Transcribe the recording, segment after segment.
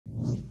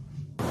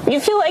You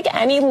feel like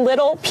any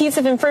little piece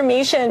of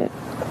information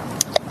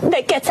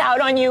that gets out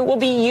on you will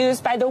be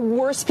used by the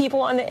worst people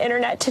on the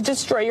internet to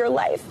destroy your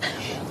life.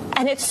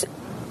 And it's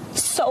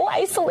so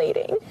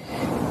isolating.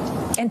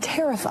 And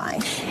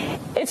terrifying.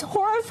 It's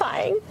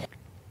horrifying.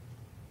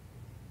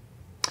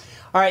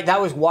 All right,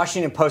 that was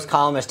Washington Post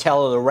columnist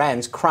Taylor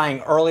Lorenz crying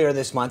earlier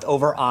this month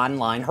over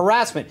online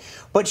harassment.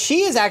 But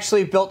she has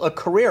actually built a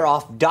career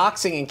off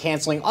doxing and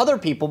canceling other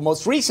people,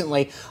 most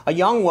recently a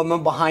young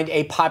woman behind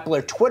a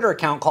popular Twitter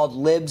account called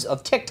Libs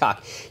of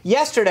TikTok.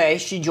 Yesterday,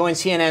 she joined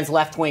CNN's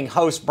left-wing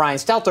host Brian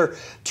Stelter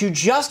to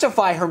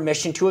justify her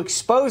mission to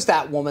expose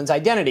that woman's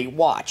identity.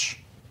 Watch.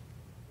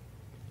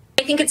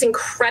 I think it's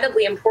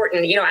incredibly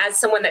important, as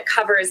someone that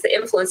covers the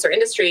influencer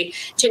industry,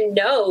 to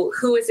know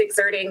who is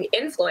exerting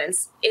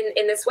influence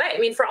in this way. I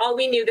mean, for all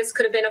we knew, this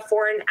could have been a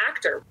foreign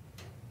actor.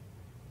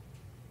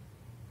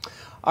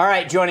 All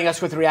right, joining us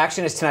with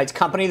reaction is tonight's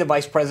company, the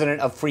Vice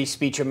President of Free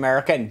Speech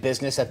America and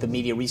Business at the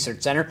Media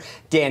Research Center,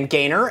 Dan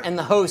Gaynor, and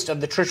the host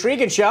of the Trish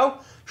Regan Show,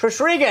 Trish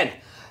Regan.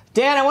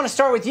 Dan, I want to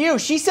start with you.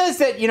 She says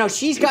that,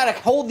 she's got to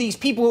hold these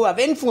people who have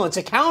influence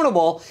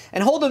accountable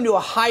and hold them to a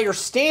higher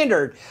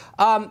standard.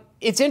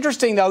 It's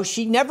interesting, though,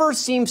 she never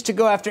seems to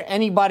go after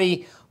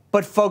anybody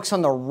but folks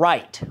on the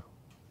right.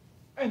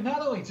 And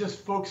not only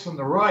just folks on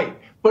the right,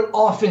 but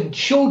often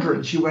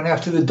children. She went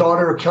after the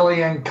daughter of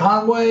Kellyanne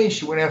Conway.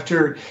 She went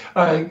after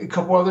a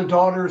couple other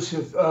daughters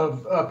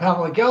of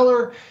Pamela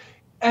Geller.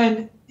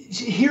 And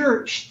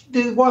here,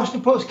 the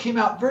Washington Post came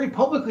out very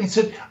publicly and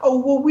said, oh,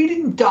 well, we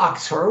didn't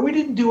dox her. We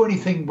didn't do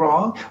anything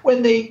wrong.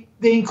 When they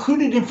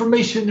included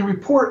information in the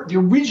report, the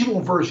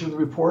original version of the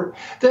report,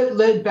 that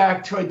led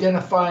back to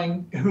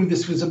identifying who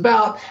this was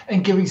about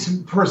and giving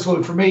some personal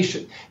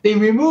information. They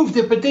removed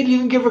it, but they didn't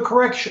even give a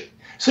correction.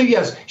 So,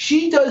 yes,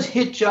 she does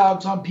hit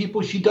jobs on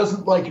people she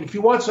doesn't like. And if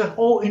you watch that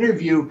whole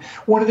interview,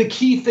 one of the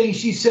key things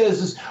she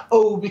says is,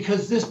 oh,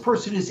 because this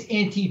person is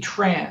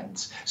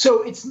anti-trans.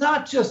 So it's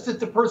not just that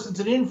the person's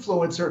an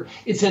influencer.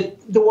 It's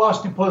that the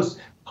Washington Post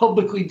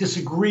publicly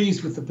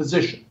disagrees with the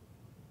position.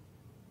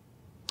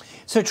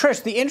 So,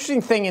 Trish, the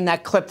interesting thing in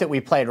that clip that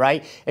we played,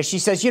 right, is she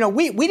says,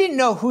 we didn't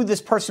know who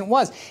this person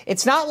was.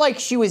 It's not like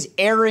she was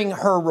airing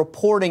her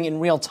reporting in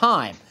real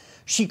time.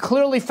 She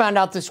clearly found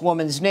out this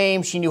woman's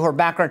name. She knew her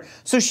background.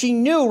 So she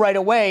knew right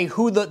away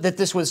that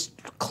this was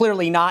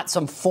clearly not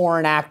some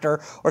foreign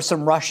actor or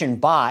some Russian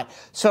bot.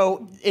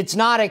 So it's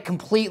not a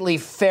completely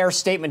fair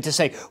statement to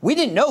say, we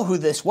didn't know who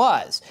this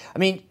was. I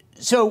mean,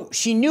 so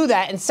she knew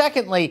that. And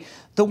secondly,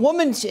 the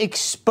woman's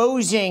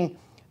exposing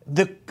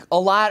a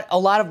lot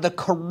of the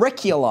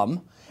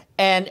curriculum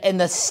and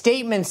the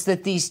statements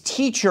that these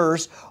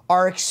teachers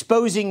are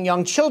exposing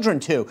young children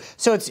to.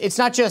 So it's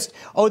not just,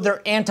 oh,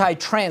 they're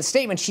anti-trans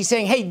statements. She's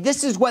saying, hey,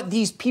 this is what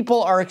these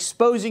people are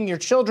exposing your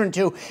children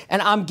to,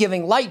 and I'm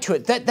giving light to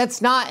it. That's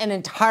not an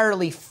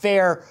entirely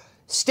fair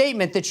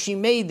statement that she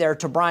made there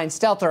to Brian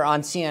Stelter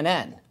on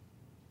CNN.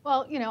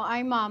 Well,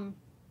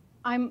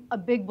 I'm a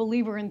big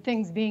believer in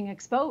things being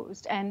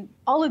exposed, and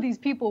all of these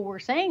people were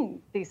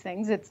saying these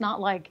things. It's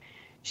not like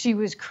she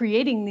was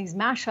creating these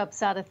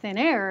mashups out of thin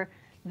air.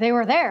 They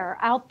were there,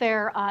 out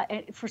there,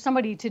 for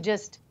somebody to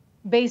just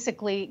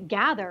basically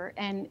gather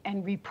and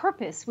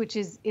repurpose, which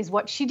is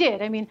what she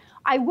did. I mean,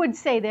 I would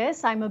say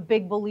this, I'm a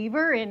big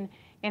believer in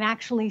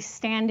actually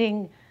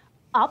standing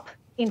up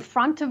in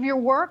front of your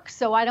work.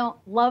 So I don't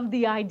love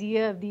the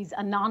idea of these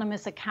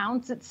anonymous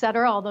accounts, et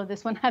cetera, although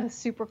this one had a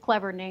super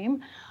clever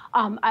name.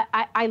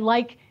 I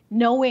like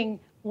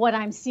knowing what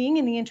I'm seeing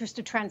in the interest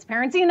of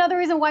transparency. Another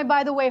reason why,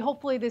 by the way,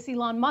 hopefully this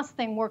Elon Musk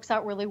thing works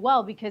out really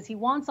well, because he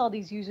wants all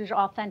these users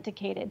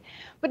authenticated.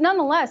 But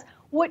nonetheless,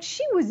 what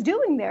she was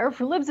doing there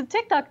for Libs of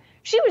TikTok,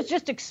 she was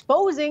just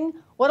exposing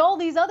what all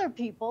these other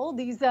people,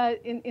 these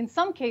in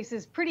some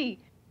cases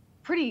pretty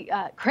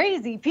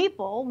crazy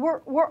people,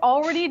 were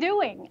already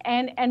doing.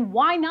 And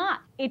why not?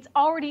 It's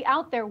already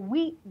out there.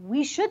 We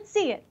should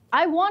see it.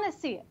 I want to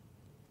see it.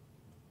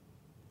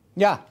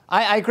 Yeah,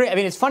 I agree. I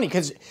mean, it's funny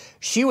because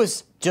she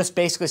was just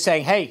basically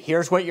saying, hey,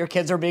 here's what your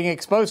kids are being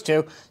exposed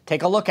to.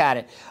 Take a look at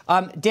it.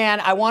 Dan,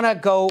 I want to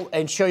go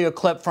and show you a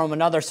clip from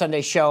another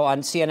Sunday show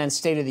on CNN's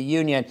State of the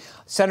Union.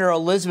 Senator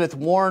Elizabeth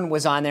Warren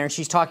was on there, and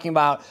she's talking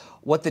about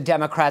what the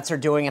Democrats are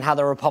doing and how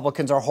the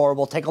Republicans are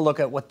horrible. Take a look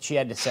at what she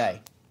had to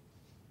say.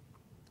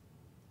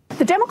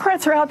 The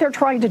Democrats are out there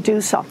trying to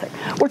do something.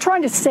 We're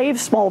trying to save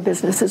small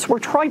businesses. We're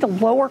trying to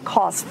lower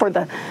costs for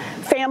the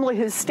family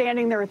who's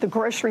standing there at the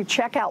grocery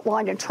checkout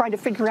line and trying to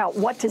figure out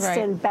what to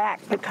send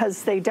back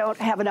because they don't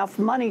have enough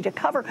money to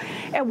cover.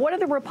 And what are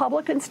the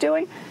Republicans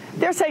doing?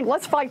 They're saying,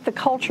 let's fight the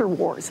culture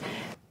wars.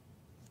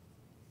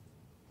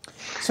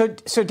 So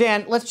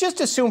Dan, let's just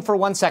assume for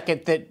 1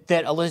 second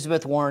that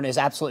Elizabeth Warren is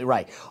absolutely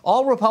right.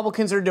 All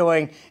Republicans are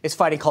doing is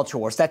fighting culture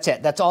wars. That's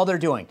it. That's all they're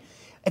doing.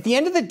 At the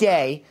end of the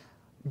day,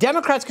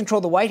 Democrats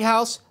control the White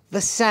House, the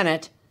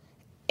Senate,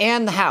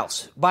 and the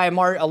House by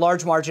a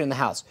large margin in the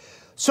House.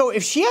 So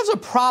if she has a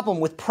problem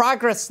with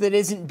progress that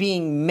isn't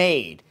being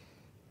made,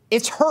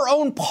 it's her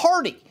own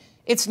party.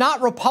 It's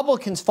not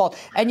Republicans' fault.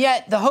 And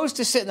yet the host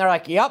is sitting there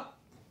like, yep.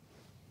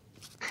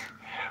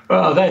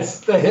 Well,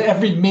 that's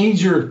every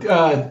major,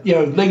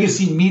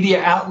 legacy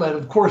media outlet.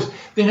 Of course,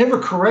 they never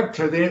correct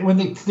her. When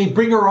they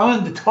bring her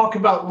on to talk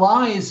about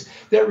lies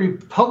that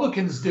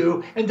Republicans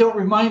do, and don't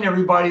remind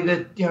everybody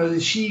that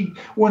that she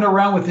went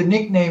around with the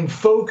nickname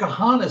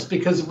Pocahontas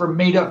because of her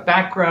made-up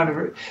background of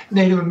her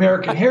Native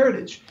American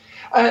heritage.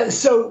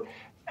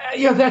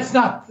 That's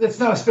not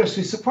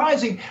especially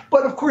surprising.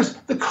 But of course,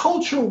 the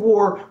culture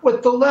war,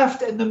 what the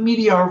left and the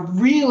media are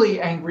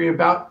really angry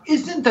about,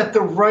 isn't that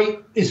the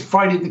right is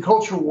fighting the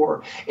culture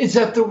war. It's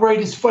that the right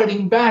is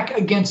fighting back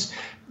against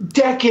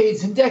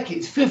decades and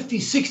decades,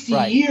 50, 60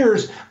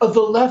 years of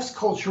the left's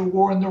culture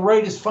war, and the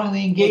right is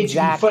finally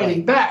engaging in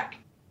fighting back.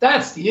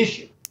 That's the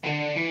issue.